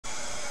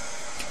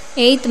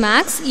8th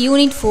Max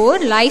Unit 4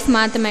 Life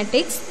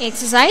Mathematics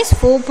Exercise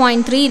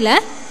 4.3 ல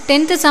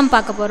 10th sum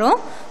பார்க்க போறோம்.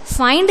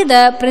 Find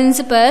the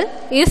principal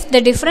if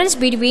the difference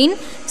between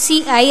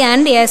CI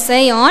and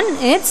SI on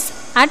its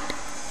at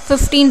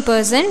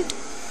 15%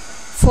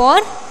 for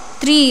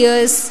 3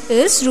 years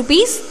is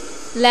rupees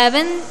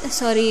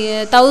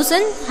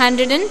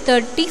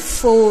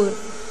 1134.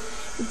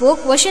 இப்போ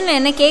क्वेश्चनல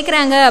என்ன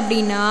கேக்குறாங்க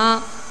அப்படினா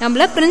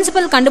நம்மள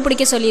principal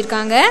கண்டுபிடிக்க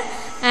சொல்லிருக்காங்க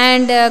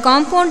and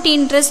compound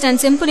interest and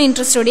simple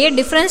interest உடைய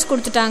டிஃபரன்ஸ்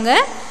கொடுத்துட்டாங்க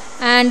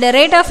and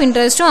rate of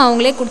interest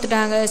அவங்களே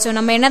கொடுத்துட்டாங்க. சோ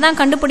நம்ம என்னதான்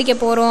கண்டுபிடிக்க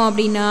போறோம்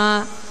அப்படினா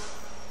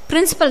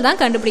பிரின்சிபல் தான்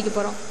கண்டுபிடிக்க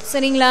போறோம்.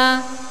 சரிங்களா?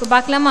 இப்போ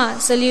பார்க்கலாமா?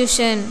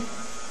 சொல்யூஷன்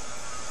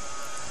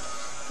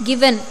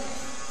given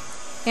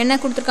என்ன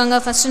கொடுத்திருக்காங்க?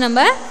 ஃபர்ஸ்ட் நம்ம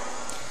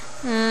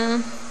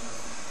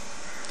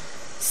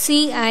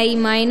CI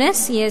minus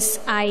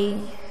SI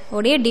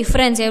உடைய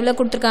டிஃபரன்ஸ் எவ்வளவு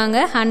கொடுத்திருக்காங்க?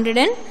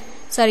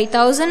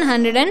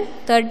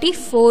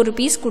 1134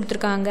 rupees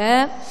கொடுத்திருக்காங்க.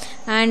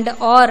 and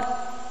or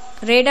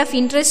rate of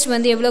interest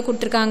வந்து எவ்வளவு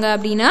கொடுத்திருக்காங்க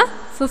அப்படினா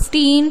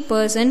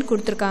 15%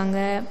 கொடுத்திருக்காங்க.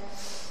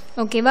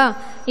 ஓகேவா?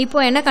 இப்போ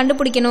என்ன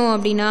கண்டுபிடிக்கணும்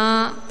அப்படினா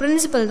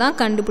பிரின்சிபல் தான்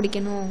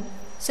கண்டுபிடிக்கணும்.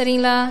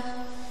 சரிங்களா?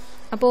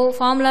 அப்போ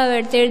ஃபார்முலா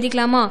எடுத்து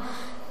எழுதிக்கலாமா?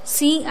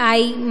 CI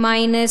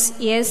minus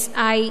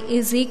SI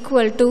is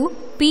equal to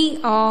P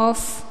of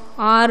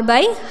R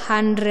by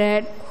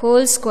 100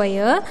 whole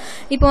square.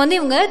 இப்போ வந்து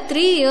இவங்க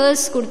 3 years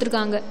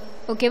கொடுத்திருக்காங்க.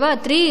 ஓகேவா?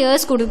 3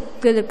 years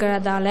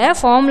கொடுக்கிறதால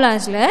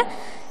ஃபார்முலாஸ்ல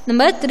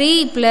நம்ம 3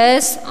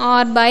 plus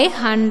R by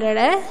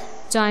 100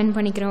 ஜாயின்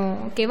பண்ணிக்கிறோம்.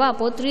 ஓகேவா?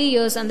 அப்போ 3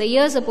 years அந்த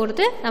இயர்ஸை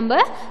பொறுத்து நம்ம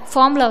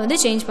ஃபார்முலா வந்து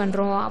சேஞ்ச்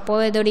பண்ணுறோம்.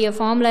 அப்போது இதோடைய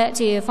ஃபார்முலா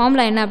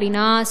என்ன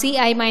அப்படின்னா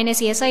CI minus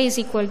SI is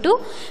equal to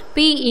P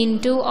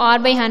into R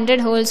by 100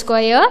 whole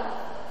square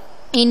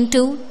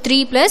into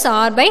 3 plus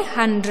R by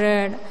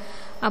 100.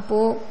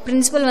 அப்போது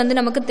பிரின்சிபல் வந்து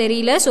நமக்கு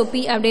தெரியல. ஸோ P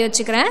அப்படியே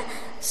வச்சுக்கிறேன்.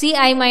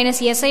 CI minus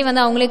SI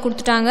வந்து அவங்களே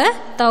கொடுத்துட்டாங்க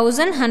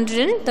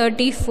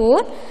 1134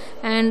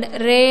 and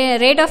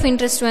rate of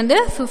interest வந்து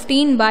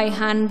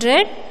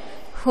 15/100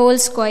 whole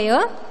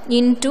square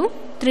into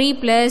 3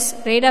 plus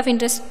rate of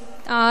interest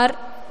are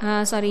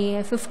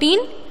 15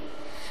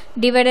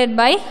 divided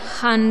by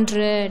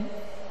 100.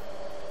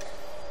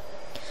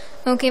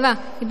 ஓகேவா?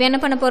 இப்போ என்ன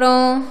பண்ண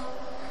போகிறோம்?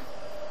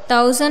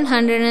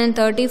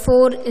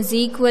 1134 is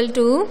equal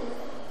to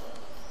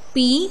P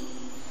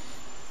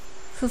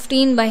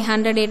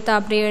 15/100 எடுத்து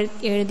அப்படியே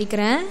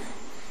எழுதிக்கிறேன்.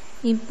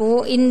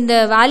 இப்போது இந்த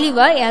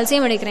வேல்யூவை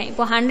எல்சிஎம் எடுக்கிறேன்.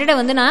 இப்போ 100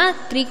 வந்து நான்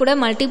 3 கூட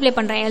மல்டிப்ளை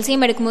பண்ணுறேன்.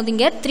 எல்சிஎம் எடுக்கும்போது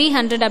இங்கே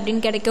 300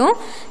 அப்படின்னு கிடைக்கும்.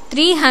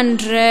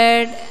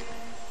 300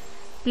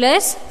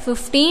 +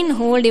 15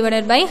 ஹோல்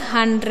டிவைடட் பை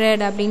 100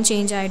 அப்படின்னு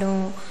சேஞ்ச்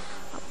ஆகிடும்.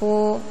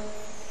 அப்போது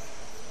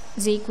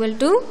is equal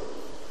to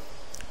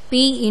P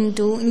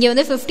into இங்கே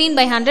வந்து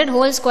 15/100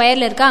 ஹோல்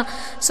ஸ்கொயரில் இருக்கா.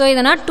 ஸோ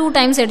இதை நான் 2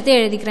 டைம்ஸ் எடுத்து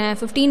எழுதிக்கிறேன்.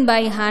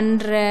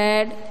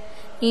 15/100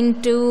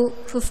 இன்டூ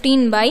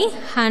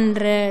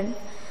 15/100.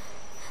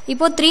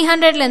 இப்போது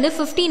 300லேருந்து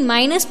 15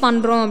 மைனஸ்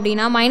பண்ணுறோம்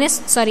அப்படின்னா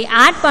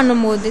ஆட்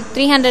பண்ணும்போது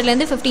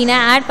 300லேருந்து 15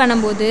 ஆட்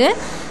பண்ணும்போது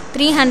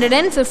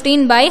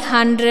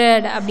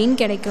 315/100 அப்படின்னு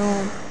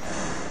கிடைக்கும்.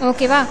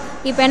 ஓகேவா?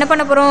 இப்போ என்ன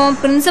பண்ண போகிறோம்?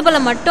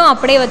 பிரின்சிபலை மட்டும்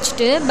அப்படியே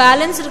வச்சுட்டு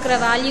பேலன்ஸ் இருக்கிற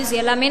வேல்யூஸ்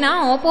எல்லாமே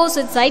நான்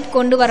ஆப்போசிட் சைட்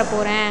கொண்டு வர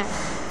போகிறேன்.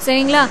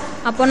 சரிங்களா?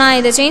 அப்போ நான்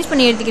இதை சேஞ்ச்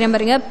பண்ணி எடுத்துக்கிறேன்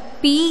பாருங்கள்.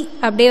 P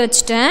அப்படியே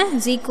வச்சுட்டேன்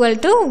is equal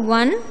to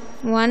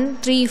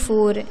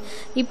 1134.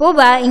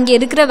 இப்போது இங்கே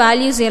இருக்கிற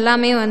வேல்யூஸ்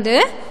எல்லாமே வந்து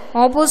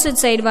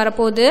ஆப்போசிட் சைடு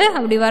வரப்போகுது.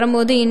 அப்படி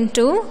வரும்போது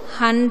into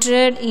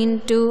 100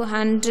 into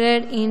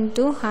 100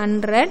 into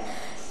 100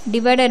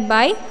 divided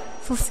by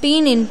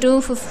 15 into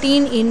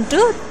 15 into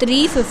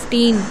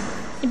 315.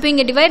 இப்போ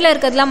இங்கே டிவைடில்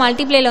இருக்கிறதுலாம்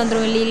மல்டிப்ளேயில்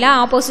வந்துடும் இல்லைங்களா?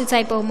 ஆப்போசிட்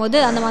சைட் போகும்போது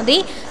அந்த மாதிரி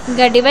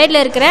இங்கே டிவைடில்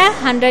இருக்கிற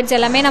ஹண்ட்ரட்ஸ்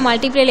எல்லாமே நான்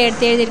மல்டிப்ளேயில்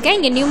எடுத்து எழுதியிருக்கேன்.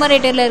 இங்கே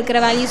நியூமரேட்டரில் இருக்கிற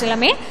வேல்யூஸ்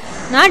எல்லாமே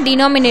நான்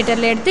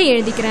டினாமினேட்டரில் எடுத்து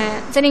எழுதிக்கிறேன்.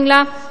 சரிங்களா?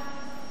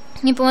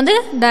 இப்போ வந்து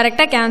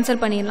டைரெக்டாக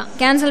கேன்சல் பண்ணிடலாம்.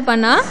 கேன்சல்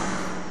பண்ணால்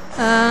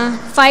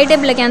 5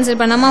 டேபிளில் கேன்சல்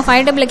பண்ணாமா?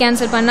 5 டேபிளில்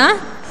கேன்சல் பண்ணால்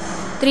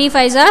 3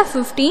 5s are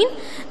 15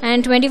 and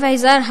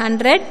 25s are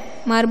 100.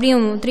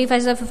 மறுபடியும் 3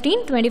 5s are 15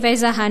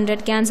 25s are 100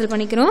 cancel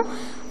பண்ணிக்கிறோம்.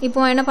 இப்போ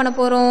என்ன பண்ண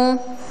போகிறோம்?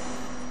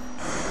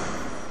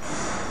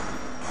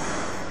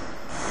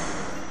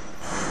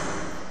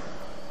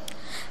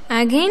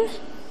 அகெயின்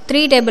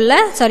 5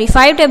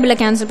 டேபிளில்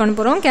கேன்சல் பண்ண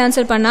போகிறோம்.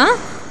 கேன்சல் பண்ணால்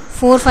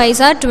 4 5s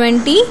are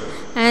 20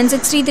 and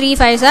 63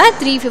 5s are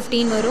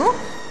 315 வரும்.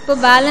 இப்போ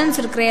பேலன்ஸ்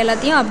இருக்கிற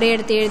எல்லாத்தையும் அப்படியே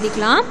எடுத்து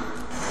எழுதிக்கலாம்.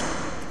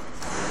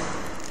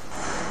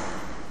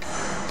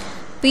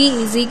 P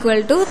is equal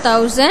to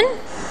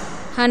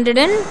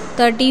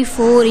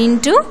 1134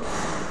 into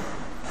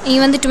இங்கே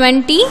வந்து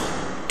 20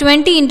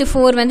 into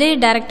 4 வந்து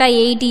டைரெக்டாக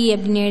 80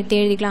 அப்படின்னு எடுத்து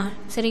எழுதிக்கலாம்.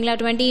 சரிங்களா?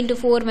 20 into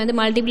 4 வந்து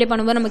மல்டிப்ளை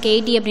பண்ணும்போது நமக்கு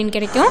 80 அப்படின்னு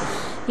கிடைக்கும்.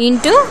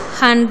 Into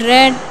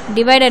 100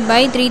 divided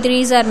by 3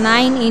 3s are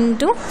 9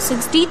 into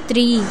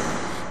 63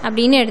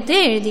 அப்படின்னு எடுத்து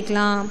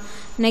எழுதிக்கலாம்.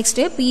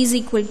 Next P is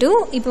equal to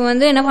இப்போ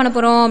வந்து என்ன பண்ண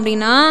போகிறோம்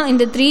அப்படின்னா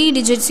இந்த 3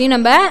 டிஜிட்ஸையும்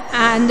நம்ம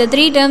இந்த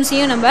 3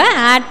 டேர்ம்ஸையும் நம்ம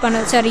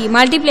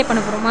மல்டிப்ளை பண்ண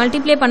போகிறோம்.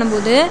 மல்டிப்ளை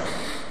பண்ணும்போது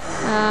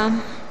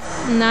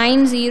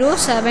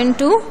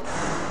 9072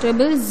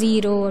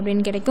 000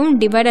 அப்படின்னு கிடைக்கும்.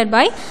 டிவைடட்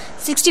பை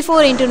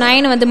 64 into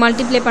 9 வந்து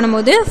மல்டிப்ளை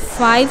பண்ணும்போது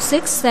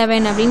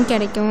 567 அப்படின்னு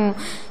கிடைக்கும்.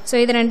 ஸோ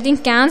இது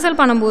ரெண்டுத்தையும் கேன்சல்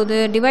பண்ணும்போது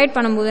டிவைட்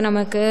பண்ணும்போது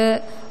நமக்கு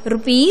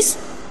ருபீஸ்,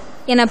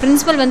 ஏன்னா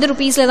பிரின்சிபல் வந்து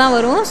ருபீஸில் தான்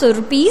வரும். ஸோ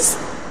ருபீஸ்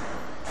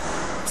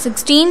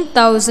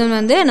 16,000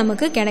 வந்து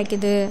நமக்கு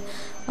கிடைக்குது.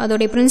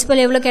 அதோடைய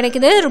பிரின்சிபல் எவ்வளோ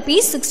கிடைக்குது?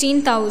 ருபீஸ்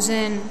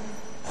 16,000.